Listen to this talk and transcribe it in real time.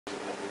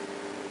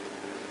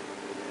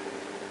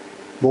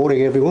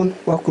Morning everyone,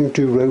 welcome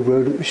to Road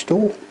Rodent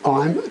Restore.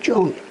 I'm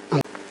John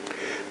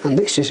and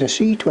this is a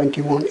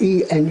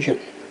C21E engine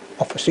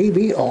off a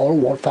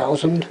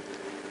CBR1000F.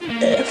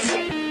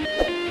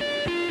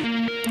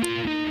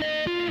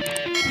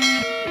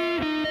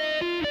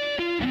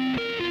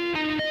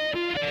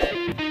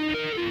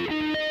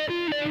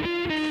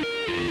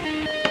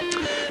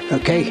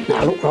 Okay,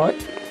 now look right,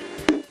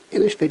 in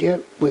this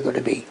video we're going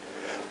to be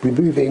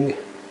removing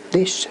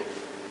this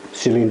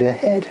cylinder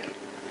head.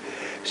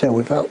 So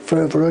without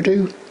further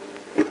ado,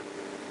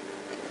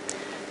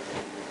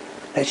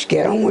 let's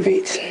get on with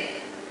it.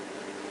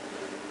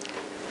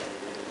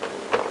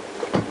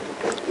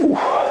 Ooh.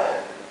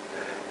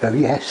 Oh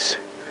yes,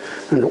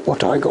 and look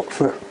what I got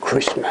for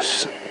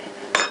Christmas.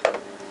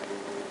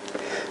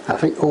 I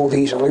think all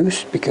these are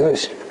loose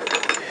because,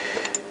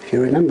 if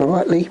you remember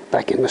rightly,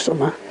 back in the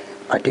summer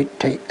I did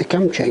take the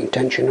cam chain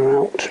tensioner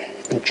out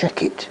and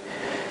check it.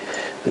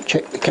 And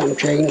check the cam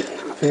chain,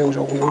 feels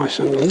all nice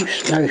and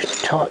loose, no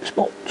tight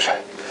spots.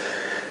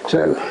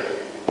 So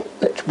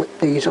let's whip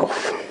these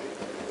off.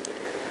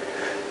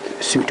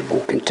 A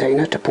suitable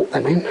container to put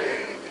them in.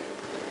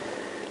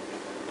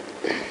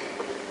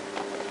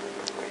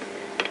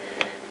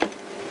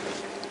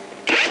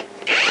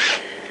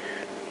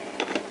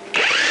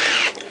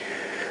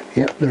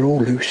 Yep, they're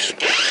all loose.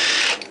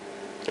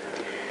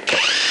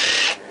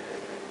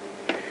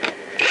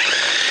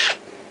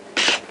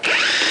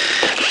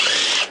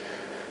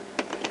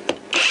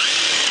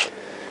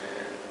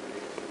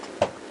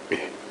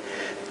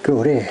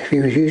 Good, if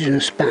you was using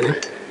a spanner,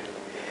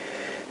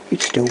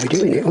 you'd still be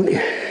doing it, wouldn't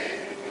you?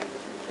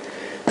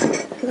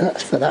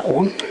 That's for that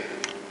one.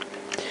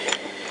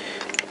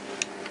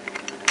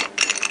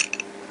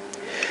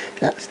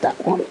 That's that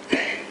one.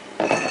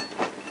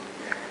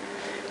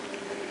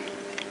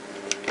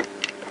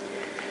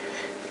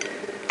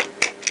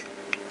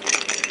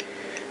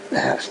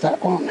 That's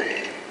that one.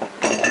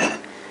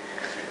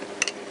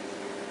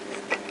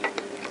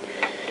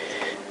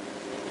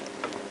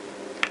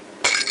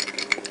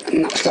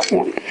 And that's that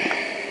one.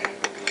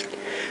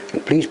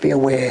 And please be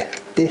aware,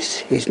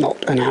 this is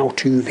not an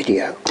how-to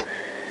video,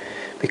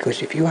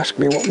 because if you ask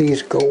me what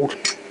these are called,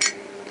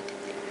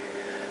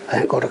 I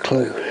ain't got a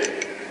clue.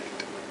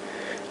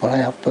 Well, I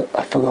have, but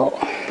I forgot.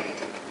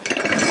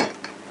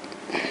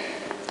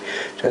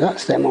 So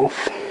that's them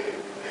off,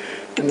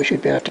 and we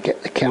should be able to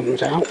get the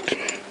cams out.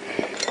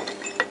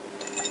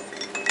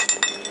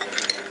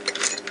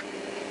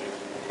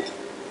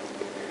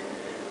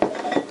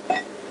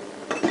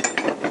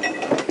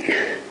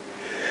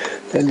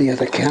 Then the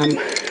other cam,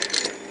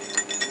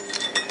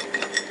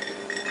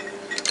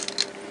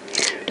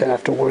 don't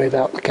have to worry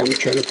about the cam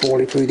chain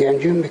falling through the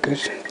engine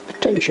because the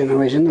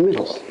tensioner is in the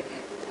middle.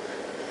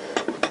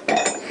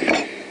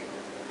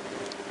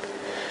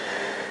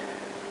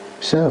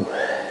 So,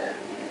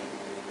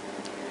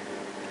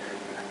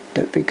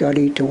 don't think I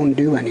need to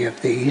undo any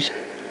of these,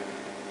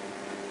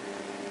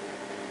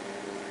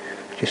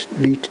 just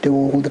need to do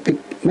all the big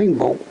main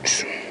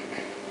bolts,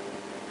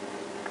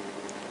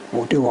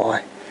 or do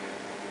I?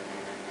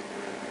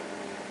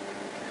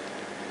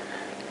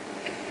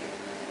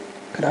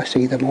 Could I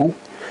see them all?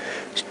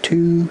 It's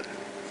 2,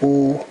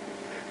 4,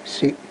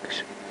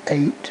 6,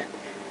 8,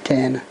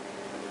 10,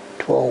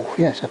 12.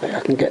 Yes, I think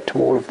I can get to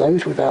all of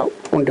those without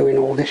undoing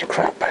all this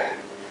crap.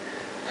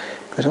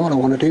 Because all I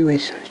want to do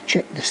is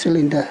check the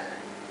cylinder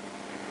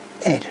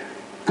head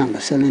and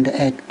the cylinder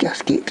head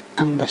gasket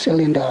and the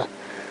cylinder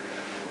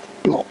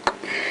block.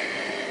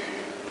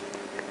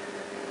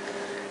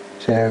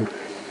 So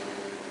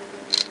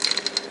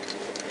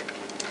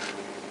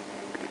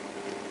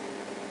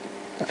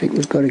I think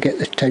we've got to get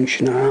the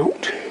tensioner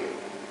out.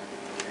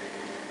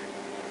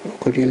 Or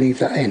could you leave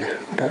that in?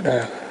 I don't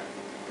know.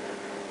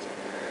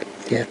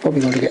 Yeah,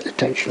 probably got to get the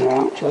tensioner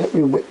out. So let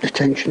me whip the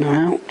tensioner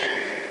out.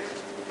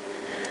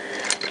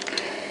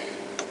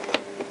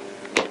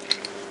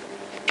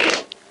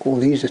 Oh,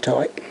 these are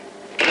tight.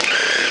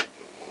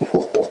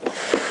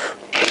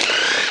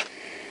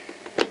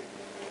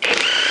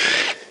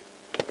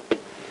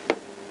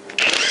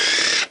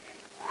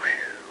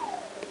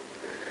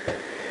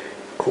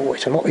 Cool,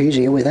 it's a lot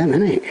easier with them,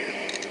 isn't it?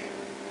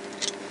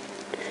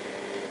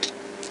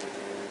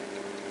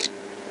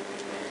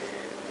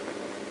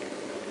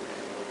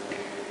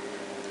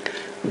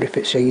 But if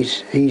it's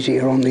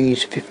easier on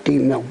these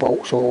 15mm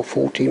bolts or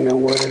 14mm,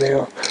 whatever they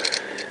are.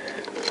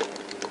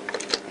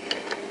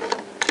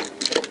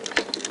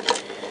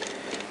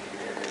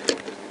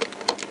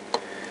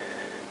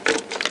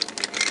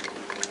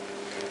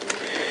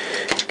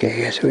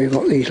 Okay, yeah, so we've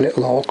got these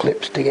little R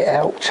clips to get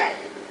out.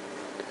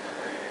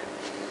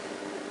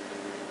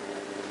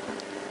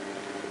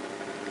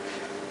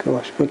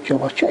 Gosh, good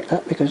job I checked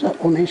that because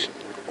that one is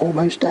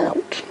almost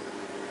out.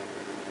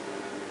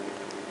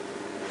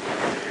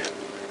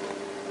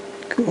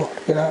 Cool,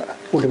 look at that.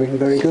 Would have been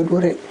very good,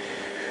 would it?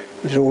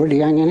 It was already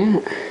hanging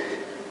out.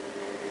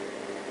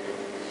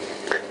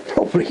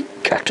 Probably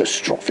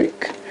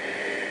catastrophic.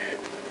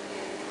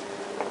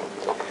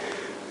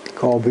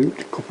 Car boot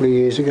a couple of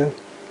years ago.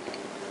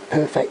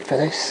 Perfect for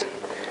this.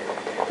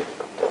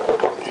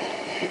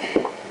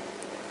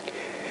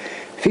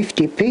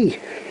 50p.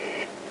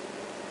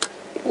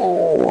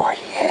 Oh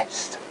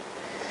yes.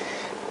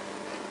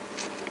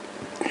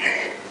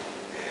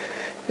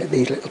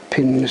 These little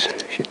pins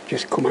should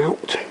just come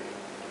out.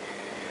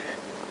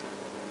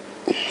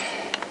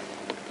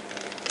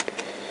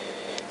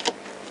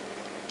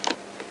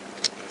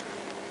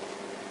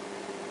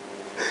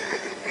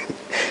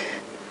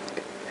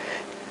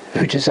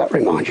 Who does that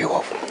remind you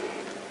of?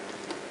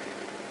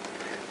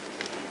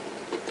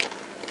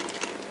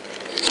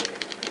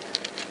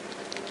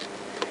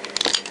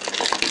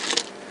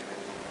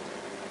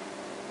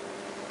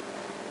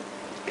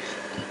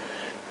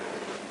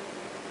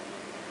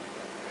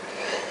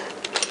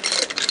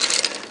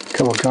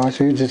 Come on guys,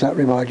 who does that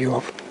remind you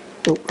of?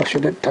 Oh, I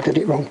did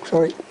it wrong,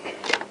 sorry.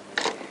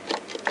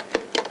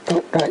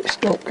 Oh, no, it's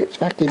stuck, it's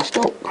back in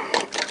stock.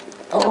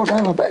 Oh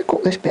no, I better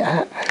cut this bit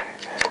out.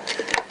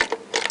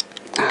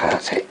 Ah,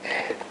 that's it.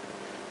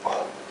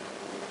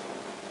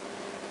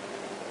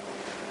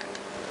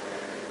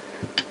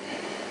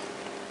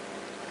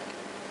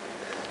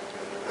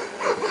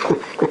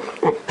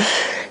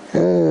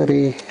 Oh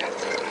dear,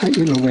 don't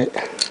you love it?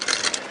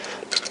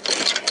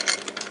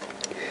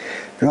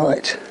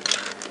 Right,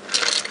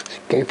 let's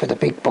go for the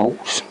big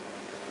bolts.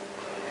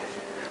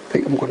 I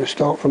think I'm going to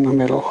start from the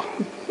middle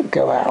and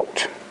go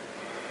out.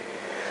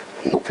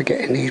 I'm not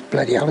forgetting these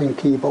bloody Allen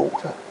key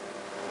bolts.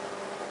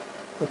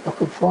 If I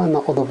could find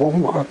that other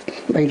one, but I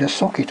made a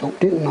socket up,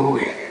 didn't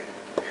I?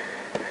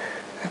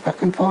 If I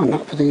can find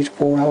that for these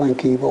 4 Allen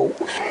key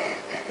bolts.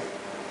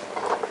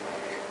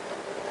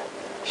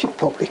 You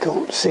probably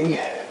can't see.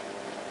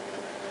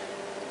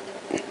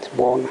 It's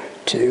 1,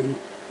 2,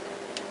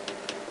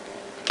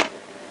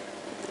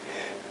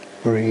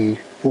 3,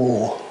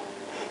 4.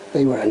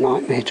 They were a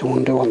nightmare to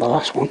undo on the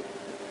last one.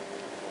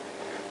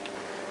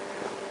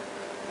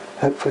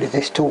 Hopefully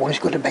this tool is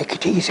going to make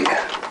it easier.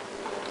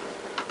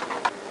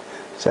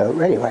 So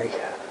anyway,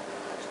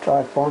 let's try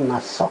and find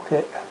that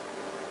socket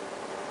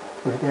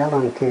with the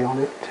Allen key on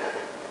it.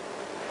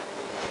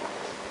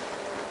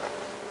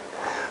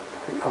 I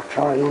think I'll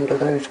try and undo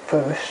those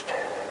first.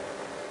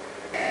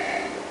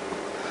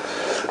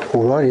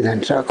 Alrighty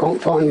then, so I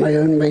can't find my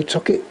own made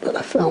socket, but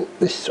I found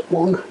this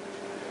one,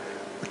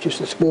 which is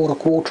the smaller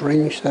 1/4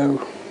 inch,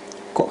 so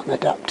got an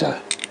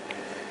adapter.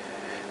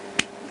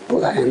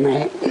 Put that in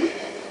there.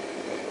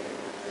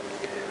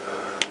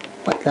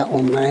 Whack that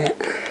on there.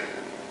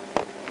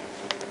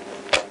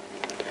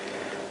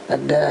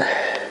 And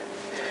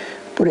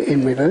put it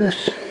in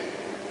reverse.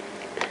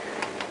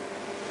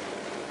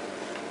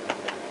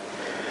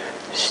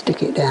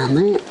 Stick it down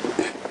there.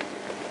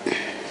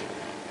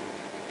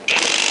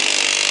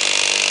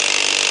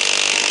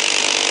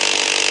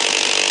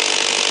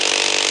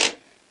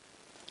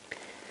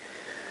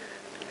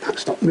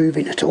 That's not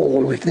moving at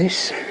all with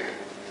this.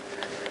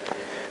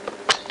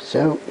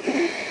 So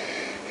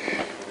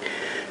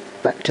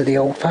back to the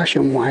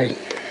old-fashioned way.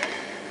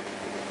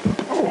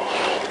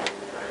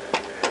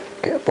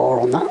 Get a bar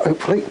on that,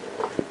 hopefully.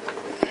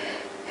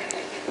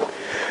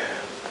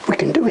 We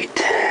can do it.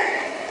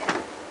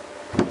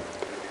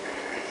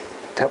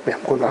 Tell me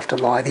I'm going to have to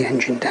lie the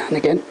engine down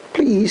again,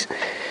 please.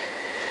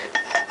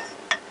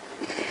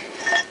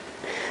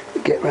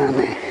 Get round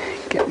there,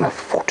 get my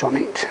foot on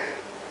it.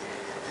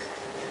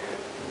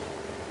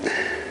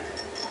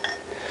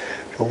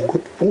 It's all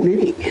good fun,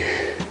 isn't it?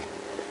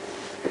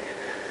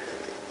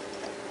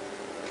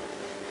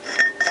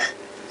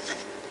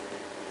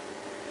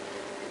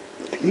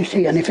 Can you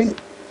see anything?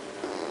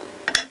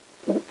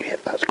 Oh, yeah,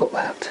 that's got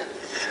that.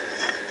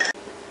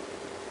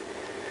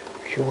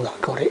 Sure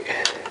that got it.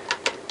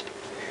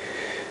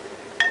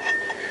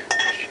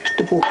 Just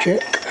double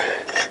check.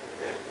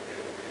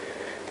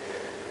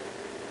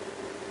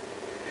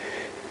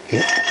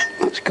 Yep,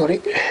 that's got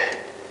it.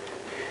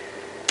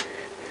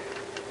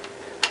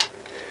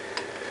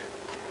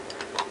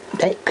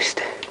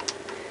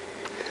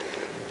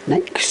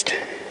 Next.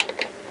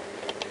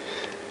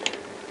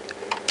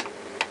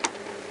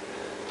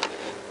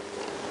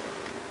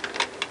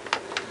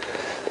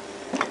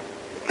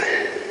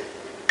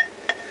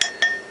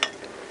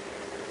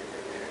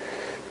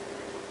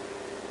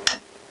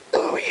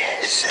 Oh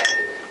yes.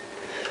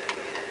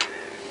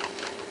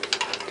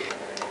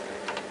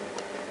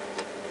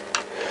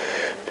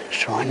 Let's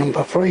try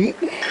number 3.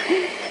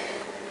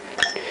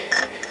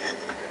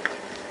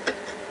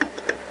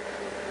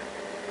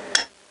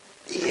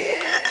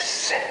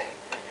 Yes.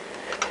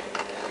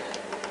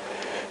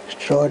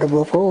 Let's try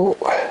number 4.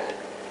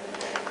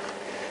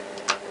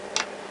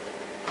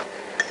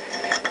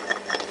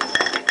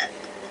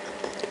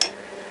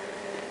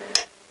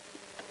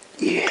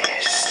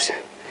 Yes.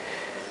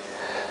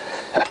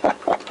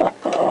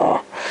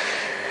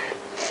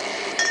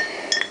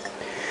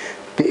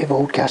 Bit of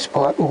old gas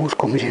pipe always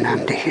comes in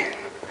handy.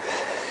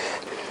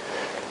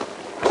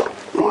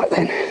 Right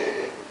then.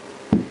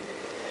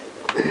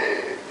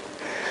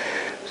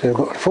 So I've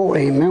got a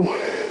 14mm.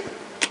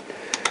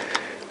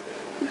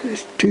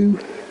 There's 2.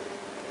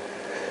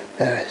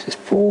 There's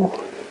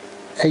 4,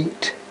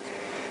 8,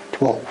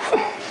 12.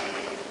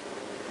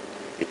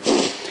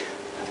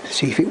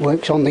 See if it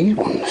works on these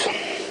ones.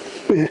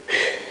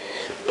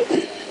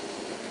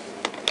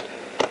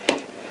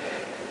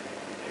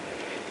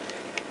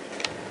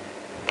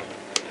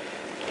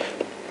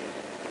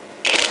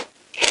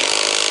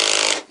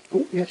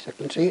 Oh yes, I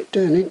can see it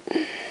turning.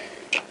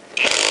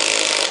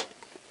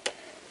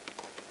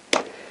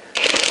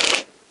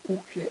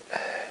 Oh shit.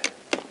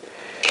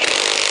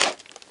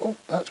 Oh,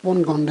 that's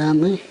one gone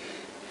down there.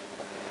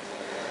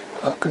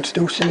 I can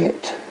still see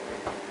it.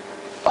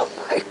 Oh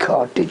my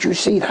god, did you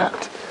see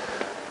that?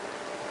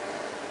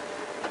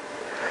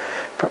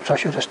 Perhaps I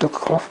should have stuck a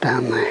cloth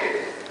down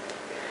there.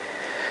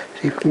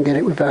 See if we can get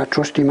it with our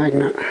trusty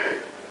magnet.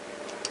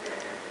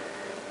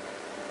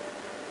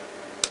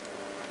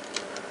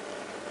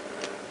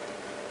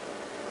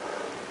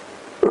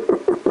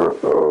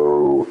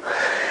 Oh,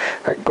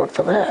 thank God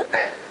for that.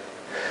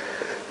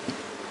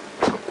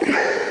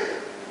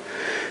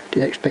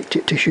 Didn't expect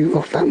it to shoot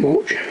off that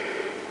much.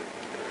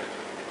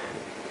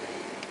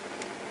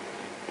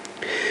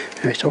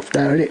 It's off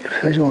there, isn't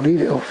it? May as well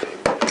leave it off.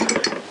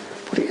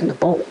 Put it in the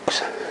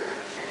box.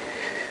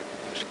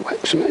 Just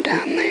whack something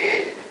down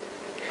there.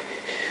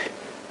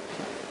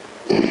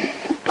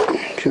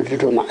 Should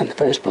have done that in the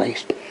first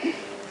place.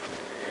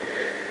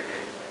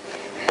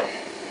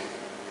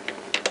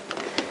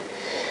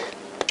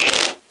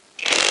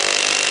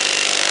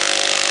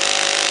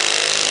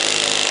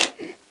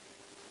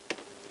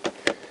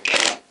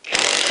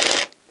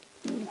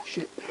 Oh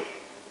shit.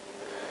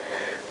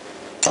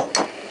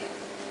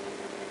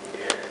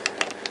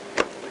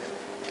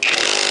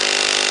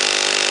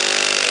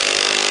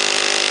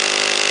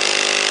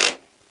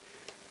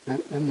 No,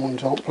 them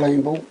ones aren't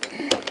playing ball.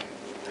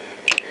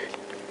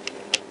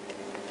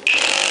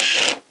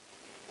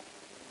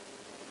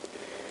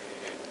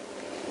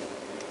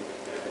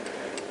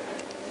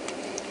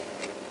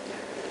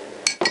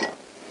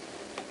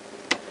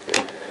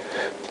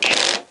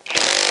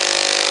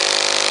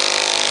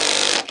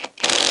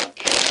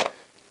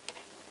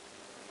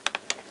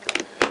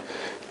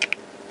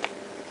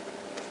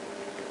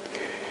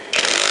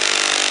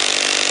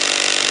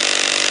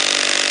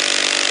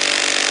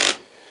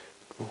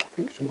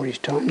 I think somebody's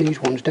tightened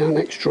these ones down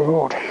extra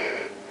hard.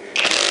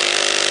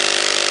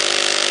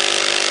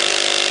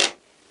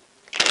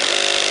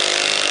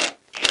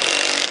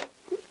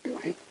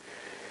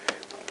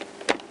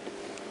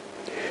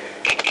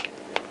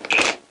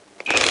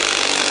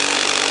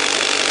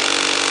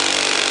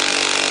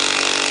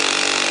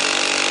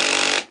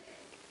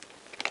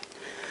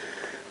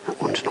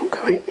 That one's not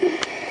going.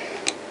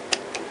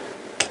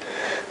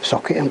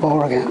 Socket and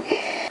bar again.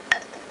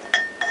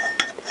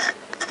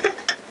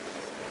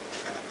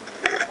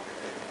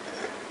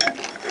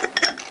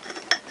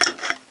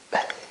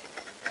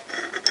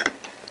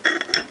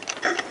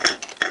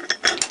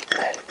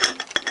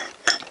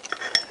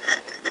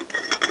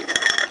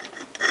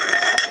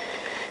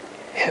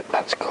 Yep,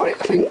 that's got it,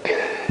 I think.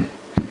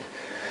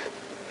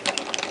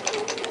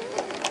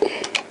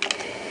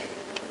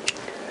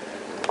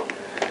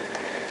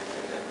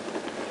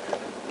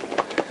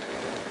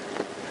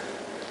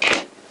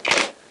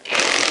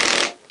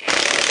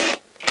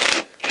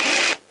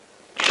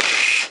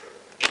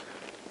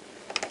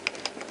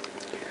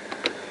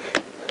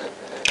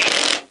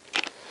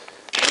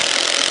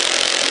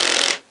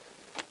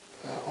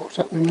 What's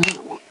happening with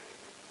that one?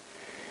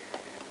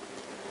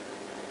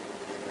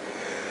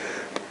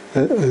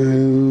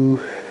 Uh-oh.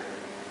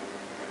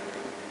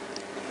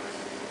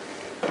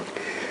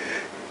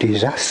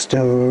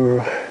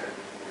 Disaster.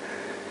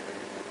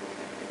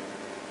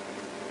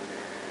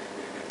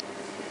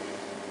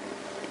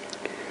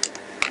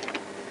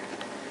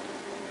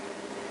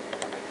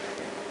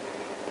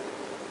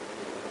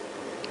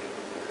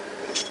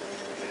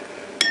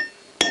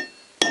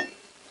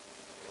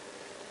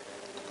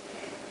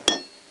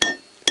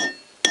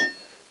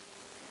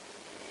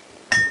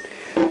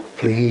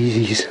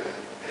 Please,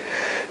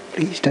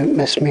 please don't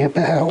mess me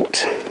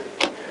about.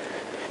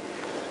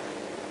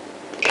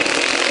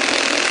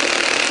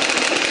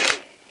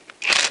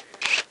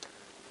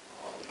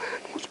 Oh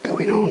man, what's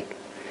going on?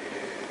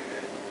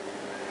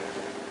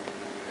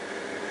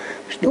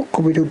 It's not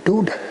coming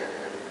undone.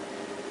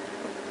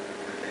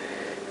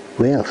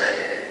 Well,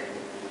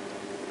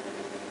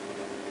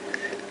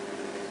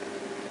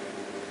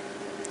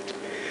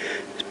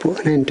 it's put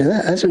an end to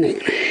that, hasn't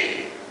it?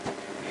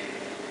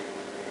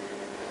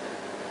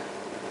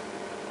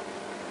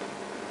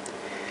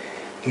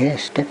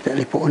 Yes,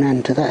 definitely put an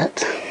end to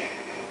that.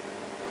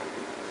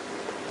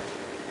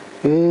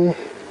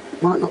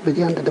 Might not be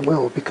the end of the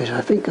world, because I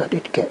think I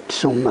did get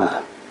some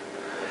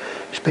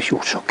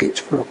special sockets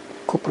for a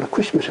couple of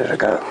Christmases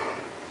ago.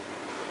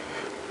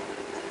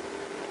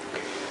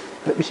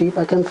 Let me see if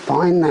I can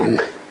find them.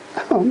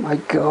 Oh my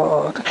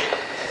god.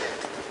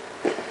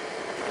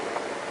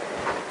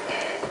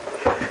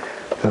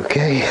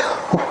 Okay.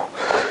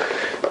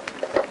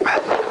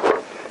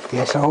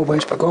 Yes, I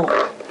always forgot.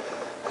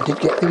 I did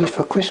get these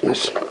for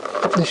Christmas.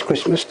 Not this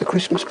Christmas, the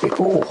Christmas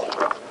before.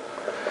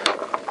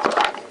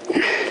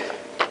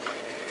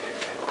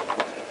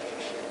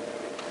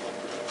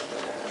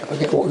 I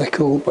forget what they're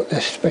called, but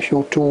they're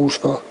special tools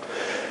for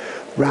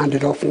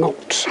rounded off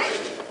knots.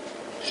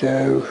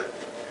 So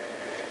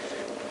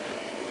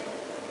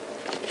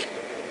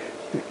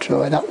we'll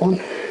try that one.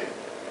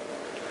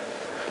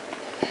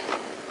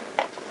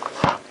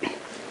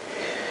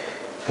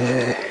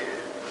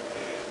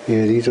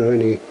 Yeah, these are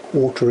only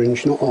 1/4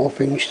 inch, not 1/2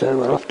 inch,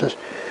 so I'll have to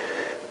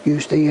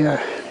use the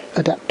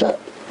adapter.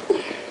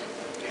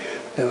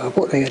 So I'll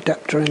put the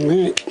adapter in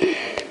there.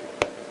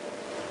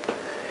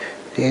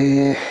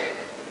 Yeah.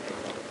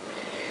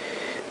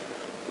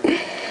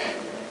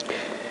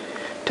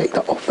 Take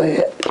that off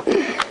there.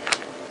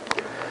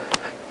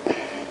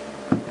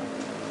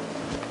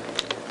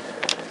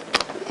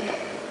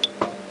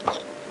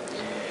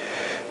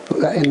 Put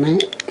that in there.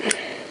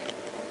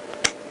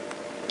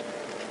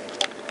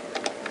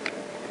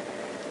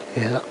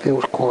 Yeah, that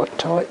feels quite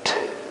tight.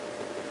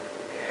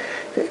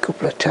 Get a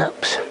couple of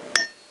taps.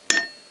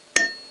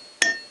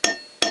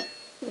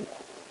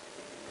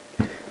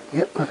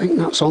 Yep, I think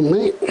that's on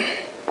there.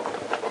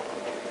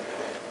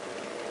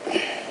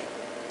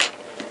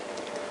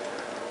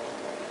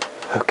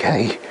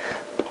 Okay,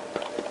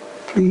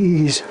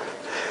 please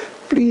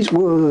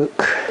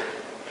work.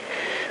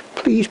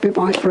 Please be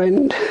my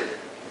friend.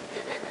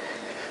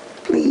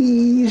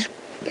 Please.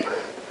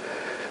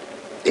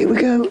 Here we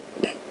go.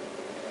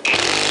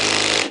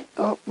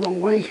 Oh, wrong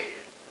way.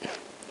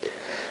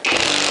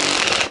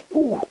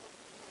 Ooh.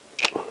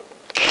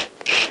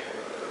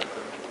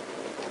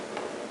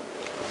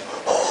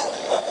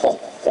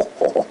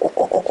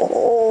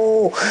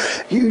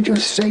 You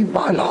just saved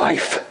my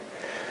life.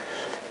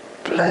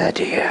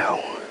 Bloody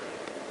hell.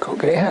 Can't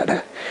get it out of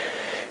there.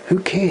 Who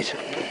cares?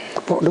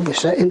 I've got another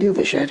set in the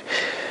other shed.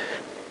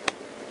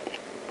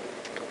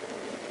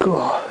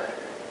 God.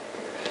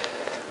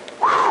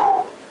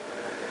 Whew.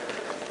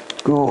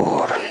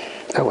 God.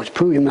 I was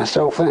proving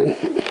myself then.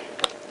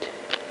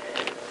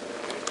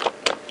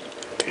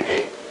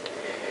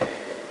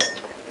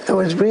 I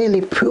was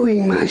really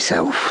proving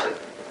myself.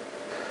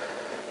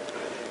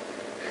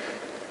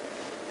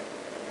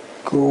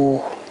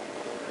 Go.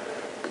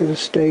 Gonna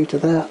stay to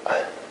that.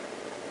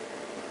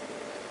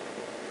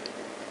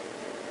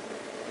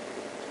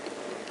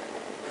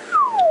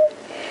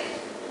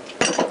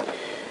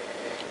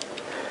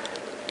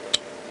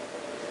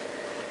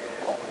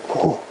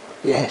 Oh,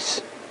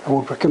 yes, I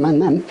would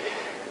recommend them.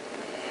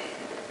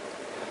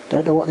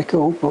 Don't know what they're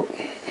called, but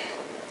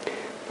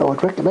I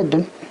would recommend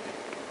them.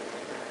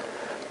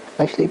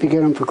 Especially if you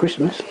get them for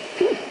Christmas.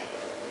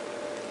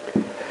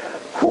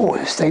 Oh,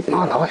 it saved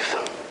my life.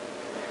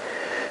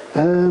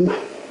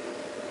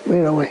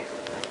 Where are we?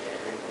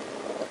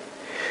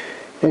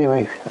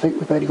 Anyway, I think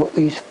we've only got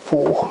these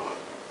 4.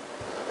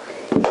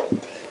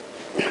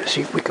 Let's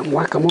see if we can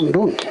whack them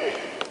undone.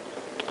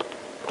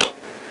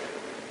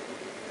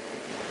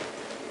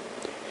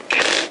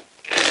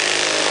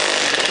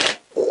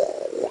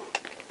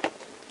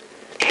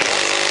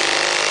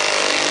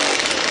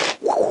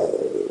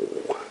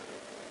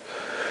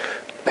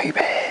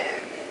 Baby.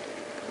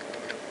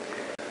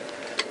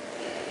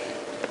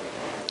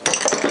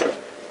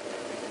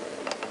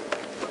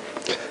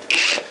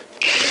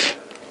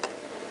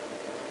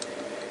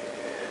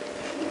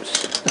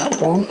 That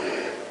one.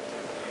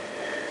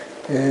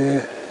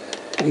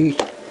 These.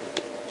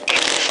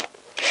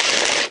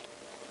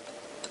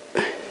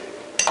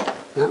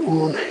 That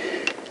one.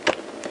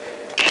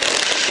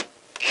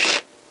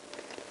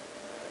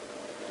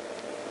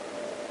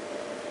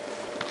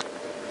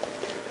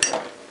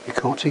 You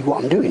can't see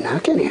what I'm doing now,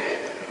 can you?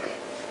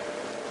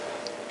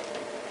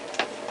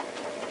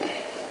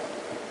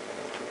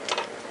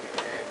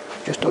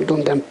 Just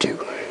undone them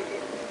 2.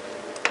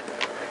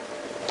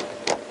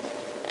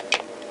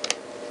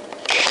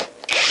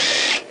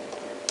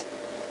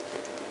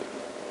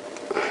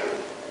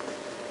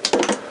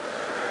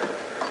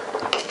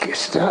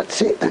 Guess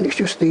that's it, then it's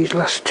just these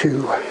last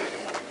 2.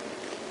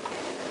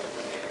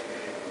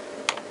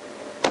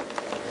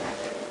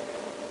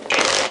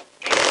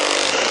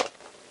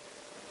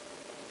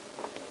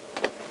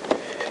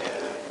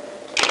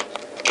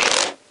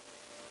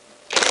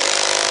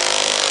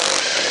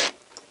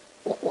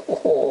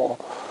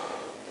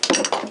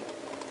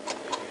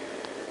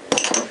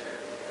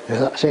 So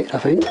that's it, I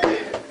think.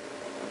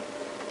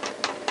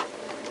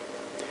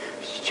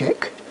 Let's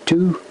check.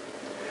 2,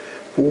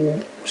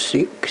 4,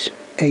 6,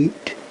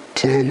 8,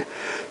 10,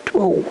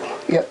 12.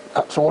 Yep,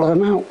 that's all of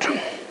them out.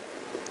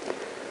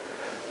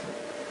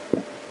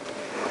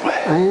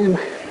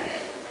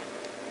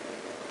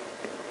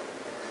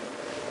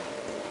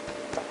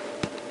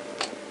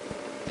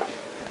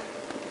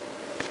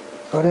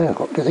 Oh, there, I've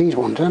got to these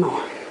ones, haven't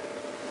I?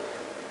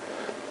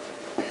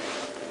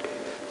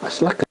 I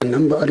slackened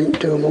them, but I didn't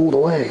do them all the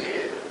way.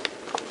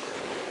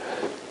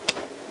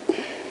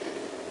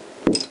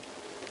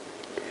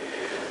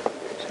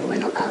 So we're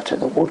not out of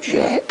the woods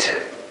yet.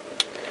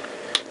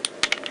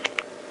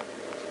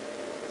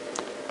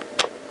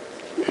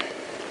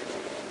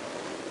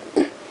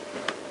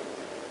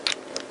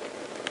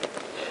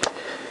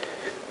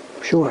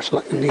 I'm sure I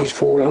slackened these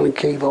 4 Allen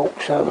key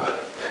bolts, so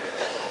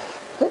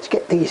let's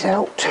get these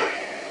out.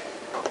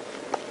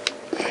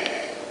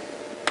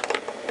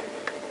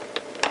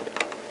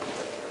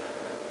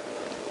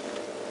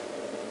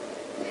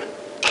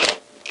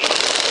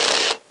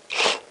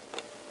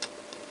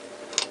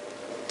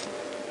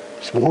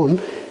 It's one.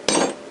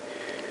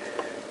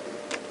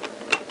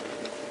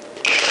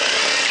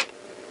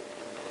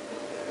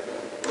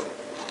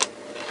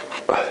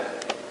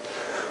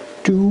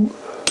 Two.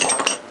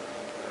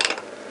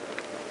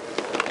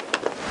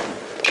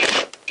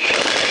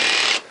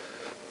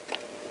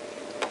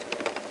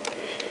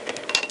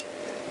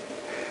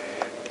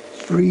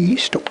 Three,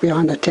 stuck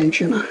behind the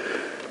tensioner.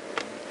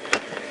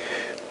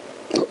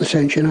 Not the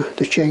tensioner,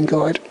 the chain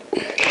guide.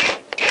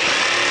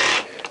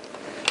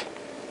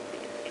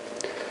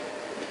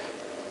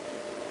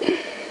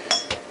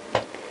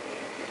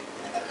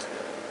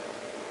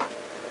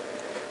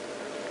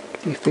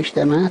 Can you fish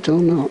them out or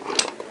not?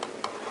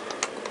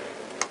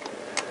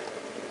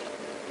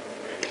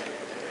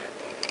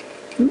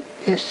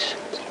 Yes,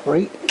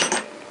 three.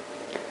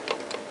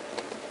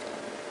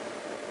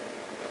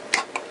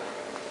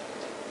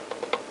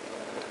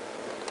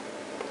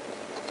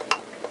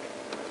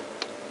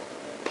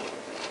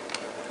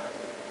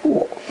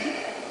 Four.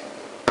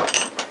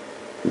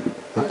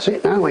 That's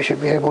it now, we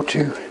should be able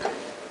to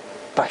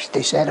bash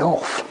this head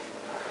off.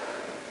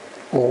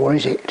 Or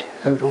is it?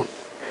 Hold on.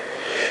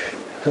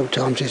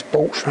 Sometimes there's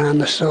bolts around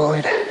the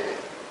side.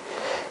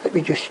 Let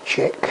me just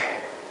check.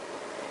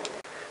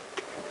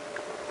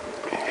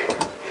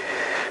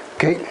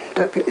 Okay,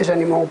 don't think there's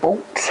any more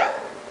bolts.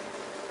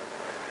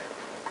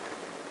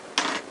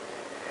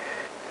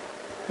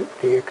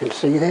 Hopefully you can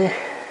see there.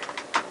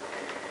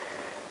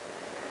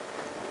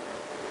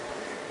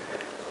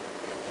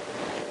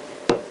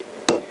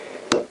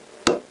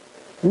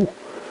 Ooh.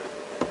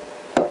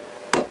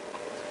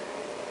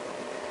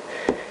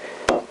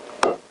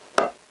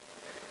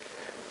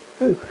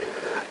 Oh,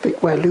 I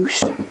think we're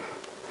loose. Let's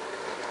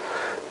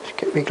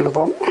get my glove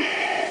on.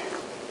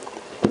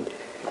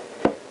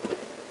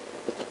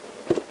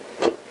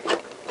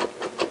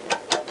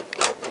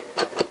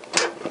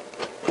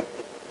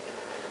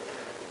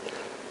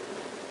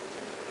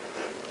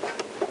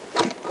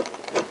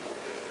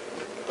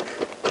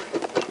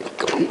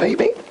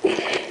 Baby,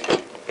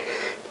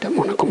 don't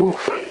want to come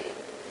off.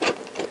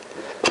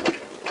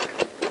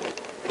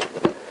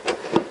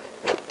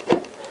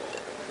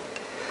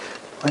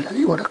 Why don't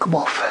you want to come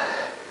off?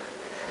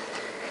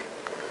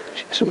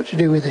 It's something to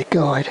do with the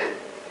guide.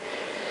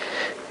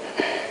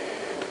 I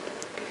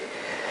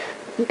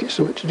think it's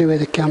something to do with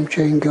the cam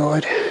chain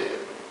guide.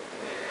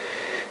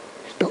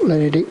 Stop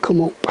letting it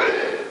come up.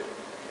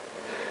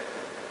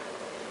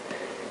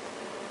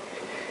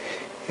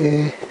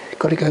 Yeah,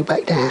 got to go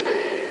back down.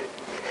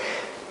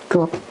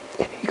 Come on,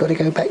 you got to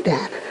go back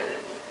down.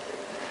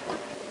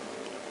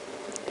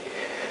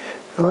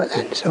 Right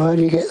then, so how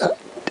do you get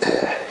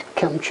that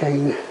cam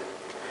chain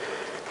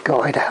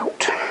guide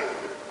out?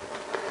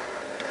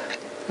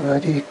 How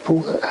do you pull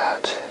that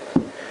out?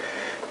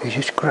 You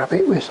just grab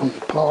it with some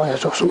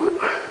pliers or something.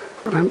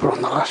 Remember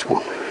on the last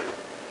one.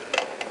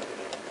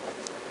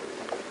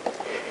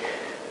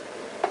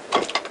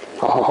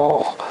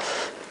 Oh,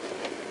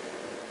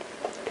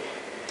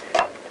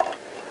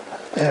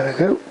 there we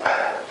go.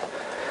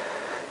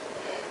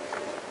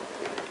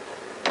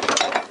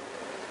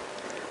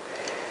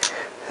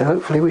 So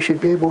hopefully we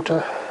should be able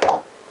to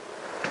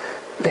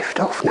lift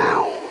off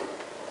now.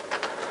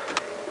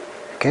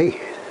 Okay,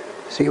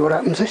 see what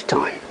happens this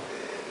time.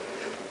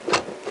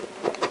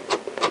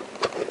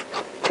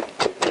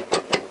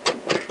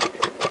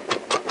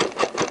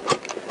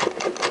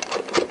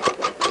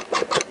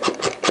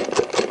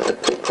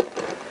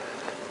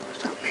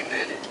 What's happening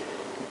then?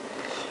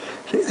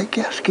 See the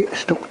gasket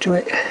stuck to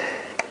it.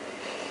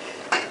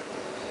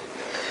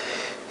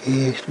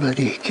 Yes,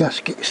 bloody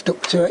gasket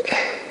stuck to it.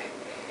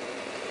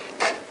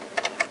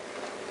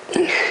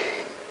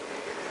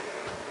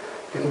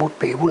 It would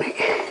be, wouldn't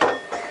it?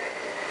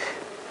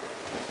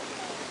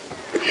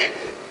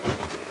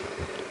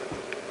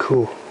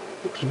 Cool.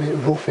 Looks a bit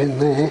rough in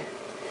there.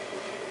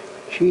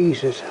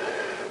 Jesus.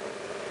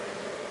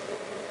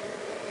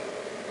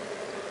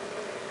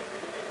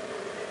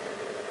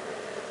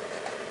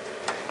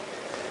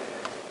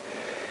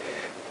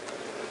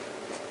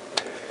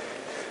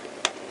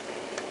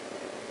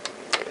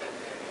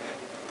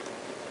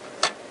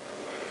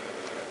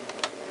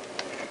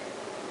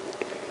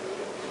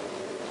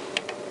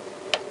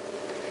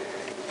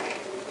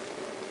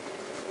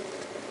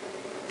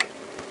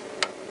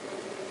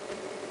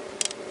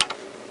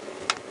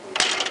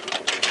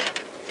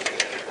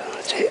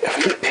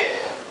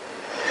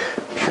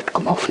 Should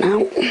come off now,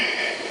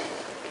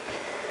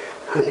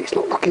 and it's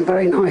not looking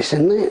very nice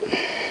in there.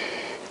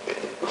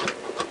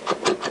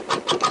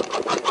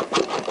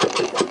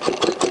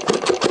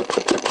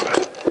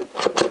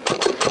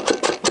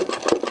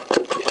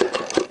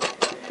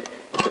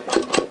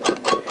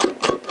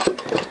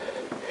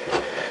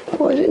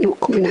 Why is it not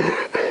coming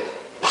out?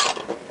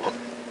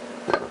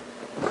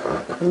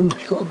 Oh,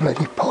 it's got a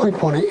bloody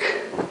pipe on it.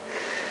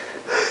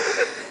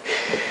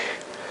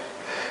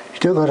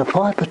 Still got a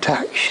pipe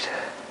attached.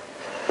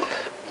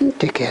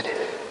 Dickhead.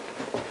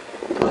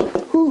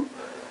 Ooh.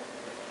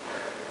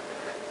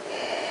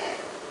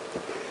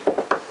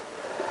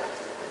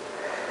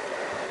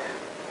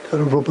 Got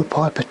a rubber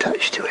pipe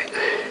attached to it.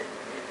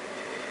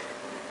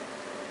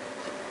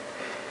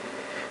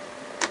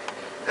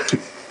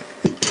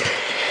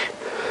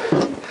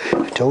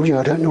 I told you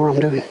I don't know what I'm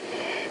doing.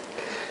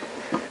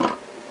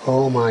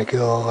 Oh my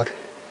god.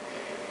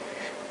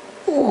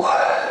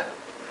 Oh.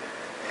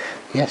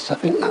 Yes, I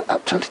think that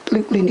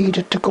absolutely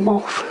needed to come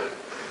off.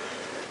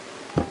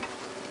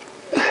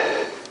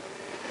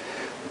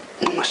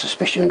 My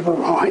suspicions were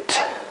right.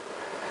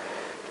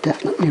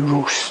 Definitely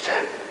rust.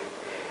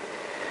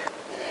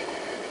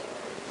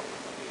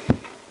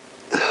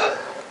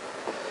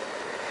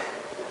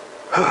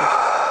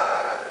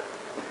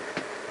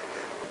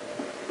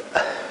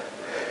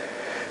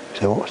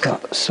 So what's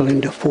that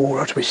cylinder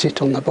for as we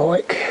sit on the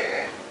bike?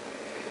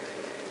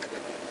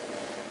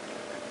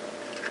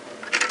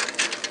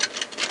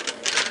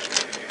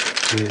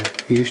 Yeah,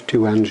 use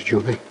two hands,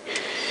 Johnny.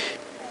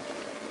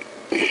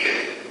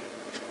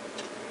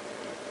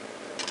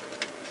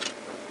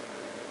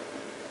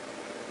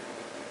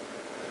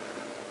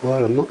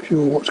 Well, I'm not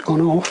sure what's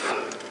gone off.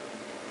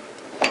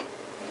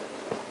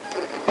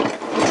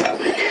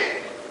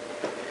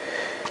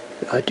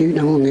 I do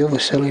know on the other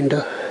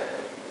cylinder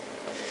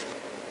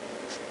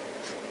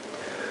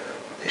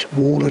this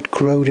wall had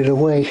corroded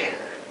away.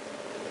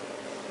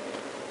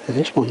 So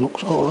this one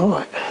looks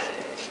alright.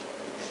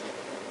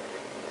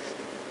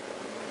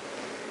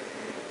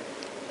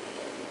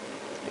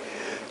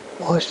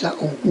 Why is that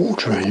all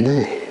water in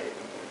there?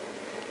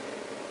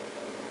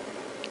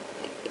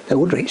 No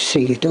wonder it's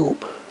sealed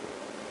up.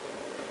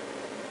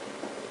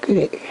 Look at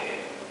it.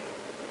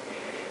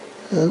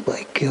 Oh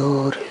my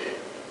god.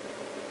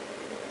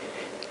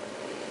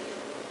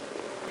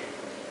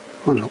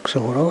 One looks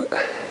alright.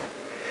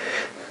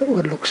 That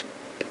one looks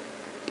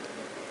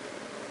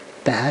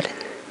bad.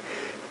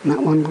 And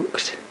that one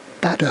looks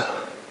badder.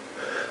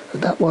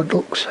 And that one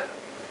looks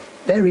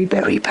very,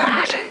 very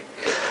bad.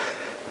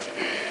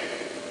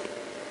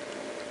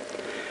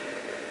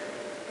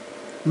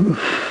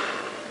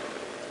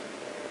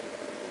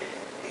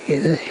 Yeah,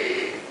 the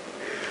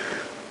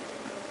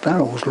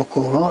barrels look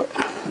alright,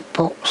 the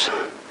pots.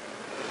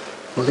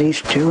 Well,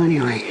 these two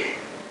anyway.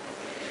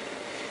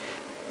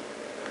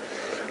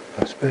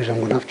 I suppose I'm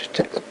going to have to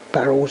take the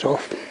barrels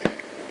off.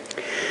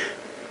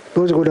 I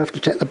suppose I'm going to have to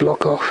take the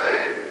block off.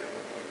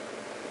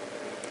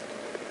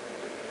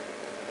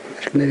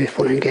 It's going to be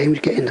fun and games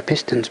getting the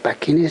pistons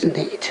back in, isn't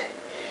it?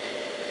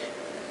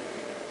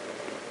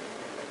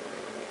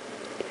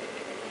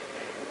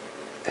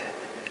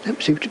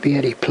 Don't seem to be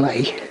any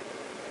play.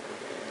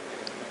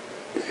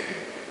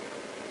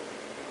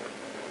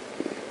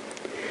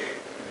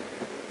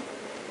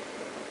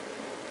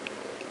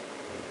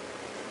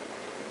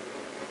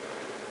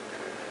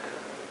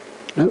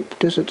 Nope,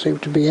 doesn't seem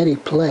to be any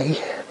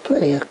play.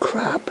 Plenty of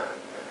crap.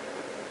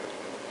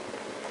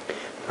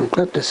 I'm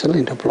glad the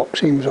cylinder block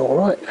seems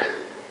alright.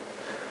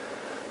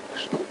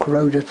 It's not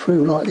corroded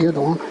through like the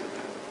other one.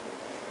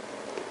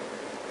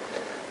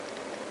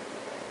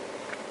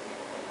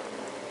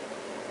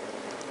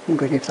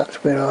 Wondering if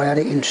that's where I had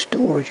it in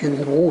storage and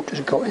the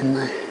water's got in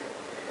there.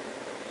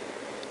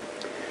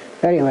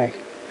 Anyway,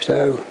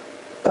 so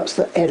that's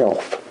the head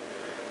off,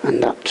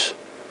 and that's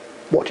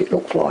what it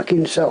looks like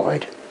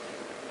inside.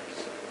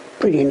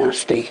 Pretty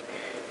nasty.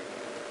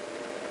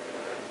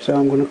 So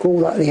I'm going to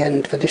call that the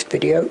end for this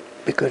video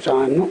because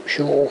I'm not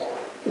sure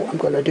what I'm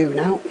going to do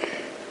now.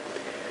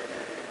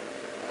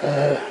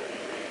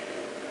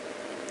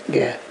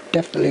 Yeah,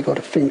 definitely got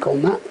to think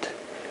on that.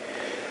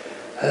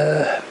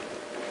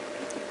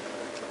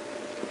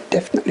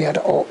 Definitely had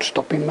a heart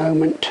stopping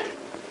moment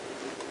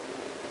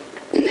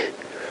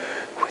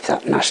with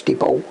that nasty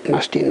bolt,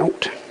 nasty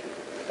nut.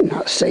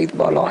 That saved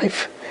my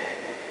life.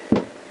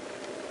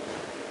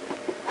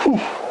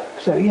 Whew.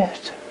 So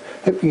yes,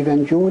 hope you've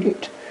enjoyed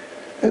it.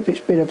 Hope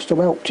it's been of some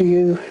help to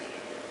you.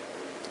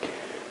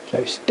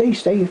 So stay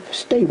safe,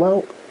 stay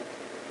well,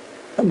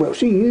 and we'll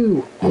see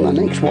you on the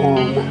next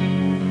one.